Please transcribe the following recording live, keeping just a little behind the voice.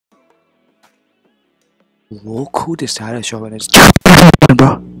Look who decided to show it as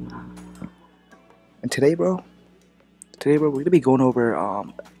bro. And today, bro, we're gonna be going over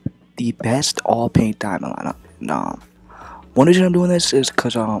the best all pink diamond lineup. And, one reason I'm doing this is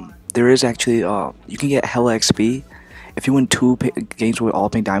because there is actually you can get hella XP if you win games with all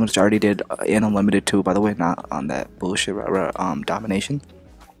pink diamonds. Which I already did in unlimited too, by the way, not on that bullshit domination.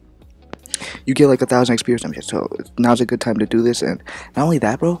 You get like 1,000 XP or some shit. So now's a good time to do this. And not only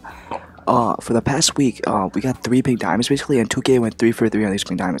that, bro. For the past week, we got 3 pink diamonds basically, and 2K went 3 for 3 on these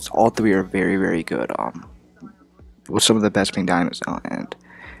pink diamonds. All 3 are very, very good. With some of the best pink diamonds. And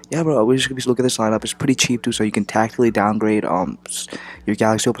yeah, bro, we're just gonna look at this lineup. It's pretty cheap too, so you can tactically downgrade your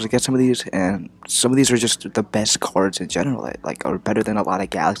Galaxy Opals to get some of these, and some of these are just the best cards in general. Like are better than a lot of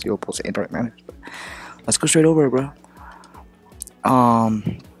Galaxy Opals and Dark Matter. Let's go straight over it, bro.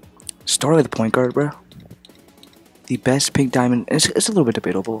 Start with the point guard, bro. The best pink diamond, it's a little bit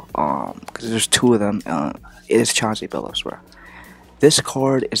debatable, because there's 2 of them. It is Chauncey Billups, bro. This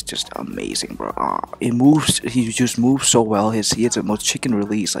card is just amazing, bro. It moves. He just moves so well. He has the most chicken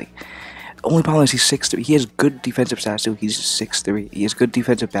release. Like, only problem is he's 6'3". He has good defensive stats too. He's 6'3". He has good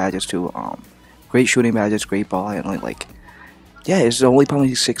defensive badges too. Great shooting badges, great ball handling. Like, yeah, it's the only problem.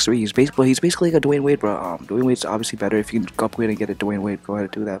 He's 6'3". He's basically like a Dwayne Wade, bro. Dwayne Wade's obviously better. If you can upgrade and get a Dwayne Wade, go ahead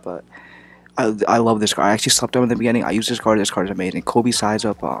and do that. But I love this card. I actually slept on in the beginning. I use this card. This card is amazing. Kobe size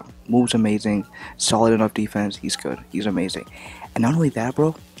up, moves amazing, solid enough defense. He's good. He's amazing. And not only that,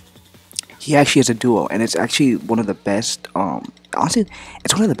 bro, he actually has a duo, and it's actually one of the best. Honestly,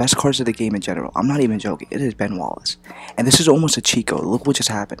 it's one of the best cards of the game in general. I'm not even joking. It is Ben Wallace, and this is almost a cheat code. Look what just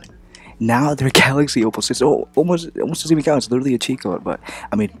happened. Now they're Galaxy Opals. It's almost doesn't even count. It's literally a cheat code. But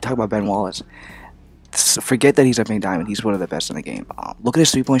I mean, talk about Ben Wallace. Forget that he's a pink diamond. He's one of the best in the game. Look at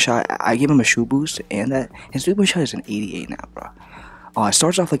his 3-point shot. I gave him a shoe boost, and that his 3-point shot is an 88 now, bro. It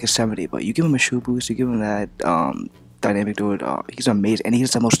starts off like a 70, but you give him a shoe boost, you give him that dynamic dude. He's amazing, and he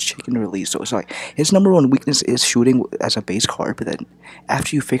has the most chicken release. So it's like his #1 weakness is shooting as a base card, but then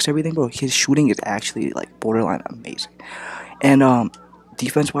after you fix everything, bro, his shooting is actually like borderline amazing. And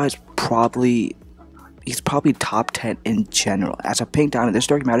defense wise, he's probably top 10 in general as a pink diamond. This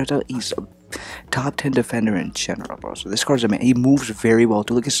Dark Matter style, he's a top 10 defender in general, bro. So this card's amazing. He moves very well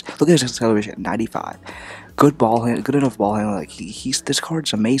too. Look at his acceleration, 95. Good enough ball handling. Like this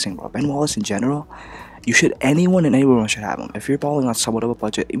card's amazing, bro. Ben Wallace in general, anyone and everyone should have him. If you're balling on somewhat of a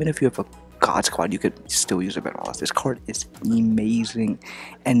budget, even if you have a God squad, you could still use a Ben Wallace. This card is amazing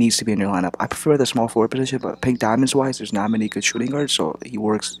and needs to be in your lineup. I prefer the small forward position, but pink diamonds wise, there's not many good shooting guards, so he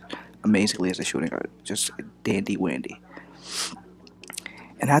works amazingly as a shooting guard. Just dandy wandy.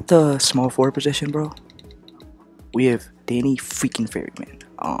 And at the small forward position, bro, we have Danny freaking Ferry, man.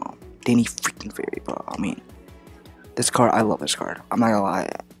 Danny freaking Ferry, bro. I mean, this card, I love this card. I'm not gonna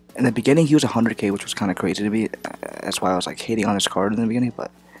lie. In the beginning, he was 100k, which was kind of crazy to me. That's why I was like hating on this card in the beginning. But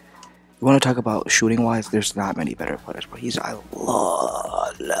you want to talk about shooting wise, there's not many better players. But I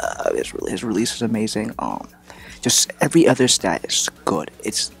love his release is amazing. Just every other stat is good.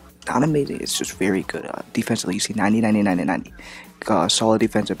 It's not amazing. It's just very good. Defensively, you see 90, 90, 90, 90. Solid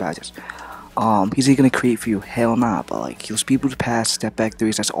defensive badges. Is he gonna create for you? Hell nah. But like he'll speed boost pass, step back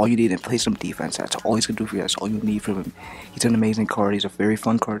threes. That's all you need, and play some defense. That's all he's gonna do for you. That's all you need from him. He's an amazing card. He's a very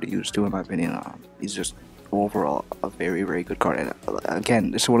fun card to use too, in my opinion. He's just overall a very, very good card. And again,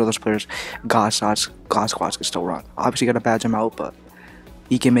 this is one of those players. God squads can still run. Obviously, you gotta badge him out, but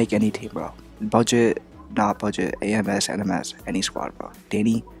he can make any team, bro. Budget, not budget, AMS, NMS, any squad, bro.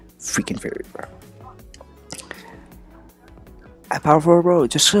 Danny freaking Ferry, bro. At power forward,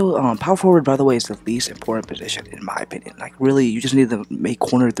 bro, power forward, by the way, is the least important position in my opinion. Like, really, you just need to make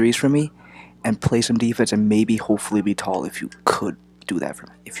corner threes for me and play some defense and maybe hopefully be tall if you could do that for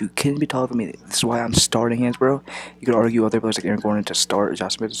me. If you can be tall for me, this is why I'm starting hands, bro. You could argue other players like Aaron Gordon to start,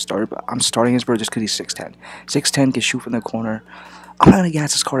 Josh Smith to start, but I'm starting hands, bro, just because he's 6'10". 6'10", can shoot from the corner. I'm not gonna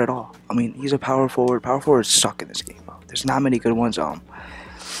gas this card at all. I mean, he's a power forward. Power forwards suck in this game, bro. There's not many good ones.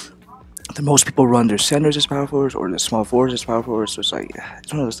 The most people run their centers as power forwards or the small forwards as power forwards. So it's like,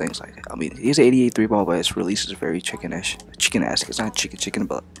 it's one of those things. Like, I mean, he has 88 3-ball, but his release is very chicken-esque. It's not chicken,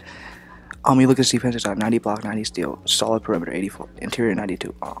 but you look at his defense. It's 90 block, 90 steal, solid perimeter, 84, interior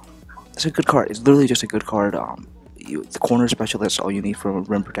 92. It's a good card. It's literally just a good card. The corner specialist, all you need from a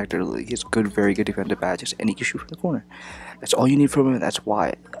rim protector. He has very good defensive badges, and he can shoot from the corner. That's all you need from him. That's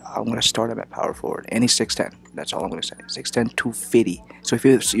why I'm gonna start him at power forward. And he's 6'10". That's all I'm gonna say. 6'10", 250. So if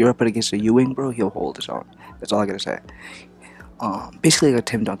you're up against a Ewing, bro, he'll hold his own. That's all I gotta say. Basically like a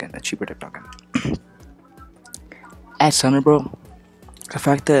Tim Duncan, a cheaper Tim Duncan. At center, bro, the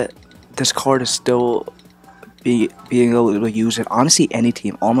fact that this card is still being able to use it. Honestly, any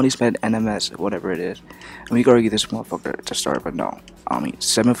team, all money spent, NMS, whatever it is. And we could argue this motherfucker to start, but no. I mean,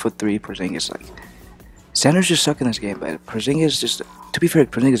 7'3" Porzingis, like, centers just suck in this game, but Porzingis just, to be fair,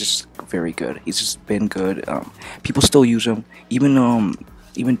 Porzingis is just very good. He's just been good. People still use him.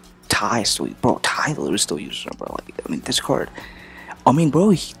 Even Ty still, bro. Ty literally still uses him, bro. Like, I mean, this card. I mean, bro,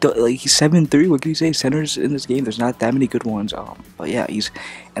 he's 7'3". What can you say? Centers in this game, there's not that many good ones. But yeah,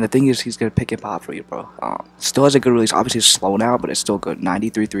 and the thing is, he's gonna pick and pop for you, bro. Still has a good release. Obviously, it's slow now, but it's still good.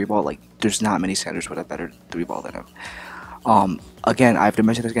 93 3 ball. Like, there's not many centers with a better 3 ball than him. Again, I have to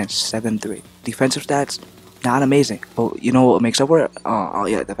mention this again. 7'3". Defensive stats, not amazing, but you know what makes up for it? Oh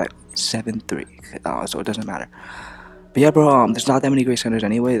yeah, the fact 7'3". So it doesn't matter. But yeah, bro, there's not that many great centers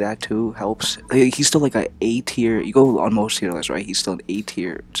anyway. That too helps. He's still like a A tier. You go on most tier lists, right? He's still an A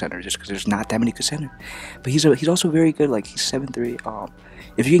tier center just because there's not that many good centers. But he's also very good. Like, he's 7'3".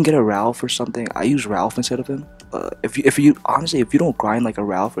 If you can get a Ralph or something, I use Ralph instead of him. If you honestly, if you don't grind like a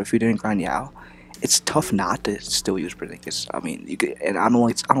Ralph, or if you didn't grind Yao, it's tough not to still use Porzingis. I mean, you could, and I don't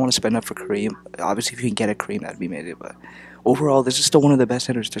want to spend up for Kareem. Obviously, if you can get a Kareem, that'd be amazing. But overall, this is still one of the best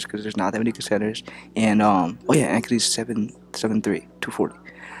centers just because there's not that many good centers. And oh yeah, Anthony's 7'3", 240.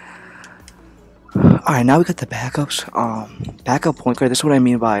 Alright, now we got the backups. Backup point guard. This is what I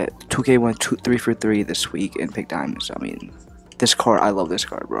mean by 2K went 3 for 3 this week and picked diamonds. I mean, this card, I love this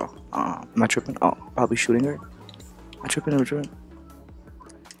card, bro. Am I tripping? Oh, probably shooting guard. Am I tripping?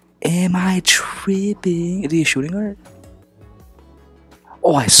 Am I tripping? Is he a shooting guard?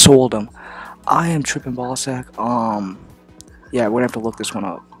 Oh, I sold him. I am tripping, ball sack. Yeah, we're gonna have to look this one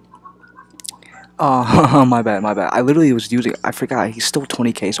up. My bad. I literally was using. I forgot. He's still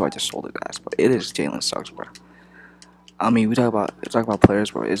 20K, so I just sold it, guys. But it is Jalen Suggs, bro. I mean, we talk about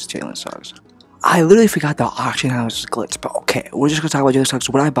players, bro. It's Jalen Suggs. I literally forgot the auction house glitch, but okay, we're just gonna talk about Jalen Suggs.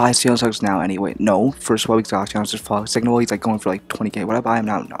 Would I buy Jalen Suggs now anyway? No. First of all, because the auction house is fucked. Second of all, he's like going for like 20K. Would I buy him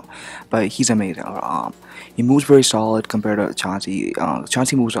now? No. But he's amazing. He moves very solid compared to Chauncey.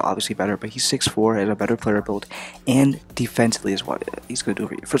 Chauncey moves are obviously better, but he's 6'4", has a better player build, and defensively is what he's gonna do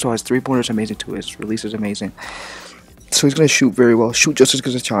for you. First of all, his 3-pointer is amazing too. His release is amazing. So he's gonna shoot very well, shoot just as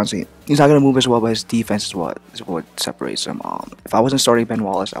good as Chauncey. He's not gonna move as well, but his defense is what separates him. If I wasn't starting Ben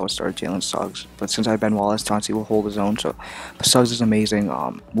Wallace, I would start Jalen Suggs. But since I have Ben Wallace, Chauncey will hold his own. So, but Suggs is amazing.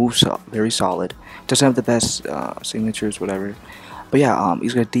 Moves very solid. Doesn't have the best signatures, whatever. But yeah,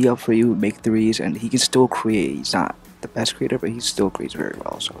 he's gonna D up for you, make threes, and he can still create. He's not the best creator, but he still creates very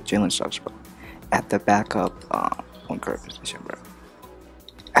well. So Jalen Suggs, bro, at the backup point guard position, bro.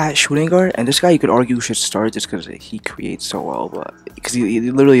 At shooting guard, and this guy you could argue should start just because he creates so well, but because he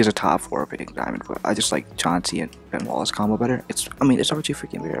literally is a top 4 picking diamond. But I just like Chauncey and Ben Wallace combo better. It's RG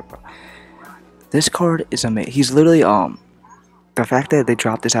freaking weird, bro. This card is amazing. He's literally the fact that they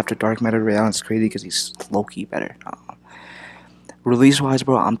dropped this after Dark Matter Glen Rice is crazy because he's low-key better. Release wise,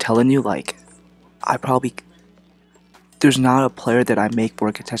 bro, I'm telling you, like, there's not a player that I make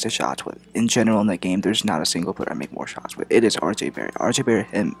more contested shots with. In general in that game, there's not a single player I make more shots with. It is RJ Barrett. RJ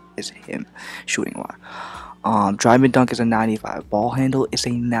Barrett is him shooting wise. Drive and dunk is a 95. Ball handle is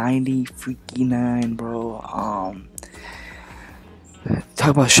a 90 bro. Talk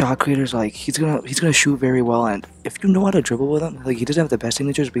about shot creators, like he's gonna shoot very well, and if you know how to dribble with him, like he doesn't have the best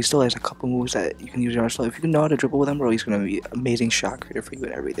signatures, but he still has a couple moves that you can use your arsenal. If you know how to dribble with him, bro, he's gonna be amazing shot creator for you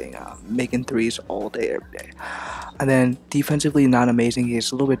and everything. Making threes all day, every day. And then defensively, not amazing. He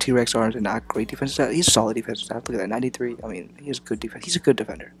has a little bit T-Rex arms and not great defensive stats. He's solid defensive stats. Look at that, 93. I mean, he has good defense. He's a good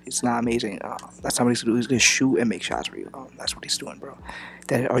defender. He's not amazing. That's not what he's gonna do. He's gonna shoot and make shots for you. That's what he's doing, bro.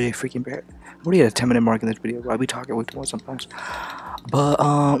 That RJ freaking Barrett. I'm already at a 10-minute mark in this video, bro. I be talking way too much sometimes. But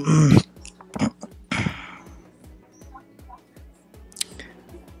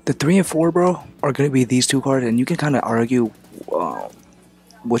the 3 and 4, bro, are gonna be these two cards, and you can kind of argue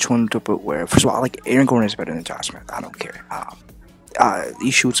which one to put where. First of all, I like Aaron Gordon is better than Josh Smith. I don't care.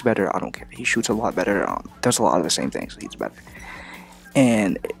 He shoots better. I don't care. He shoots a lot better. Does a lot of the same things. He's better.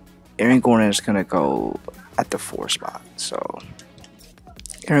 And Aaron Gordon is gonna go at the 4 spot. So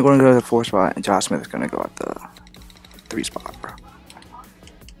Aaron Gordon goes at the 4 spot, and Josh Smith is gonna go at the 3 spot, bro.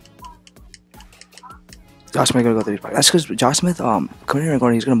 Josh Smith gonna go 3 spot. That's because Josh Smith, coming here Aaron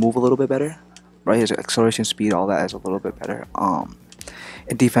Gordon, he's gonna move a little bit better, right? His acceleration, speed, all that is a little bit better.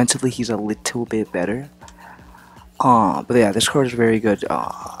 And defensively, he's a little bit better. But yeah, this card is very good.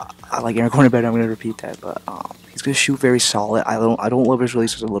 I like Aaron Gordon better. I'm gonna repeat that, but he's gonna shoot very solid. I don't love his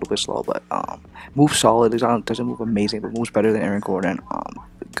release; it's a little bit slow, but moves solid. He doesn't move amazing, but moves better than Aaron Gordon.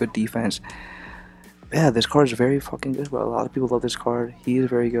 Good defense. Yeah, this card is very fucking good, bro. A lot of people love this card. He is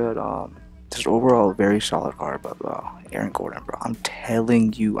very good. Just overall, very solid card, but Aaron Gordon, bro. I'm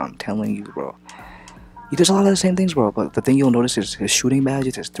telling you, bro. He does a lot of the same things, bro. But the thing you'll notice is his shooting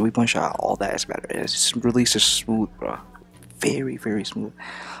badges, his 3-point shot, all that is better. His release is smooth, bro. Very, very smooth.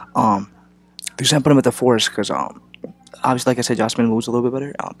 The reason I put him at the 4 is because obviously, like I said, Josh Smith moves a little bit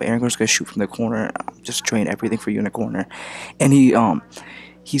better. But Aaron Gordon's gonna shoot from the corner, just train everything for you in the corner, and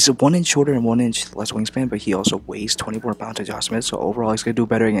he's a 1 inch shorter and 1 inch less wingspan, but he also weighs 24 pounds to Josh Smith. So overall, he's gonna do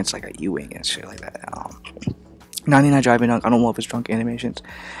better against like a Ewing and shit like that. 99 driving dunk. I don't love his drunk animations.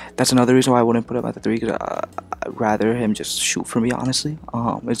 That's another reason why I wouldn't put him at the 3, because I'd rather him just shoot for me, honestly.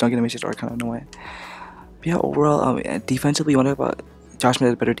 His dunk animations are kind of annoying. But yeah, overall, defensively, you wonder about Josh Smith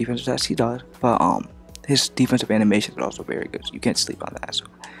has better defensive stats. He does, but his defensive animations are also very good. So you can't sleep on that. So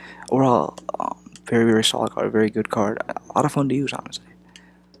overall, very, very solid card, very good card. A lot of fun to use, honestly.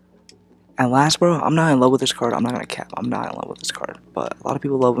 And last, bro, I'm not in love with this card. I'm not gonna cap. I'm not in love with this card, but a lot of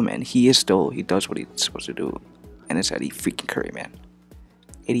people love him, and he does what he's supposed to do. And it's Eddie freaking Curry, man.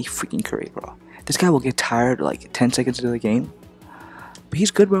 Eddie freaking Curry, bro. This guy will get tired like 10 seconds into the game, but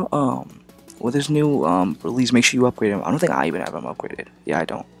he's good, bro. With his new release, make sure you upgrade him. I don't think I even have him upgraded. Yeah, I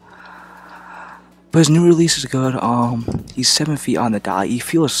don't. But his new release is good. He's 7 feet on the dot. He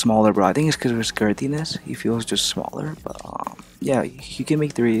feels smaller, bro. I think it's because of his girthiness. He feels just smaller. But yeah, he can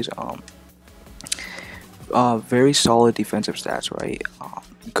make threes. Very solid defensive stats, right?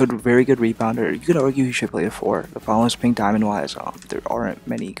 Very good rebounder. You could argue he should play the 4. The problem is pink diamond wise, there aren't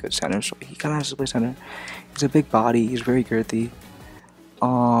many good centers, so he kind of has to play center. He's a big body. He's very girthy.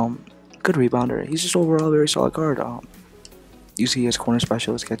 Good rebounder. He's just overall a very solid card. You see his corner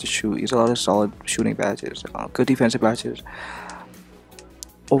specialist, catch and shoot. He has a lot of solid shooting badges. Good defensive badges.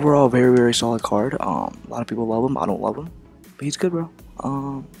 Overall, very, very solid card. A lot of people love him. I don't love him, but he's good, bro.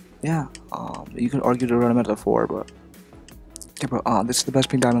 Yeah. You can argue to run him at the 4, but yeah, bro. This is the best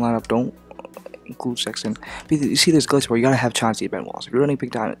pink diamond lineup. Don't include Sexton. You see this glitch where you gotta have Chauncey and Ben Wallace. If you're running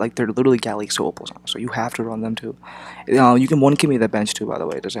pink diamond, like they're literally Galaxy Opals on, so you have to run them too. You can 1 me the bench too, by the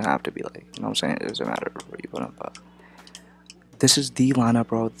way. It doesn't have to be like, you know what I'm saying? It doesn't matter where you put them, but this is the lineup,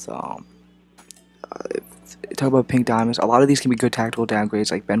 bro. Talk about pink diamonds. A lot of these can be good tactical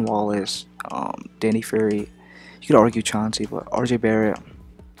downgrades, like Ben Wallace, Danny Ferry. You could argue Chauncey, but RJ Barrett.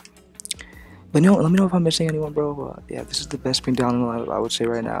 Let me know if I'm missing anyone, bro. Yeah, this is the best pink diamond lineup I would say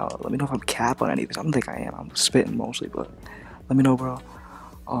right now. Let me know if I'm capped on any of this. I don't think I am. I'm spitting mostly, but let me know, bro.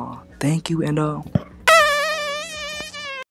 Thank you, and